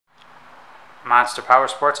Monster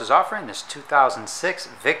Powersports is offering this 2006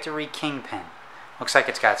 Victory Kingpin. Looks like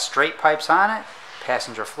it's got straight pipes on it,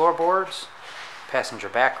 passenger floorboards, passenger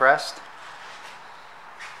backrest.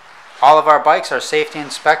 All of our bikes are safety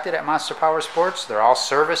inspected at Monster Powersports. They're all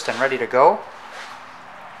serviced and ready to go.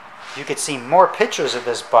 You can see more pictures of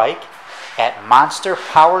this bike at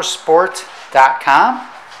monsterpowersport.com.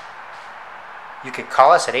 You can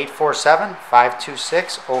call us at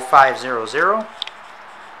 847-526-0500.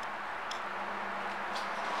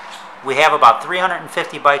 We have about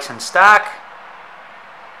 350 bikes in stock.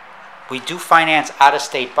 We do finance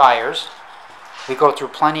out-of-state buyers. We go through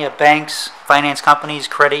plenty of banks, finance companies,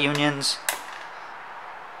 credit unions.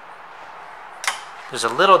 There's a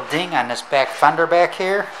little ding on this back fender back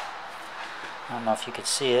here. I don't know if you can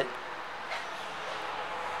see it.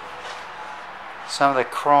 Some of the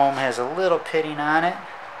chrome has a little pitting on it.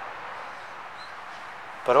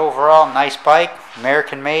 But overall, nice bike,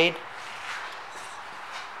 American made.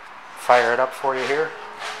 Fire it up for you here.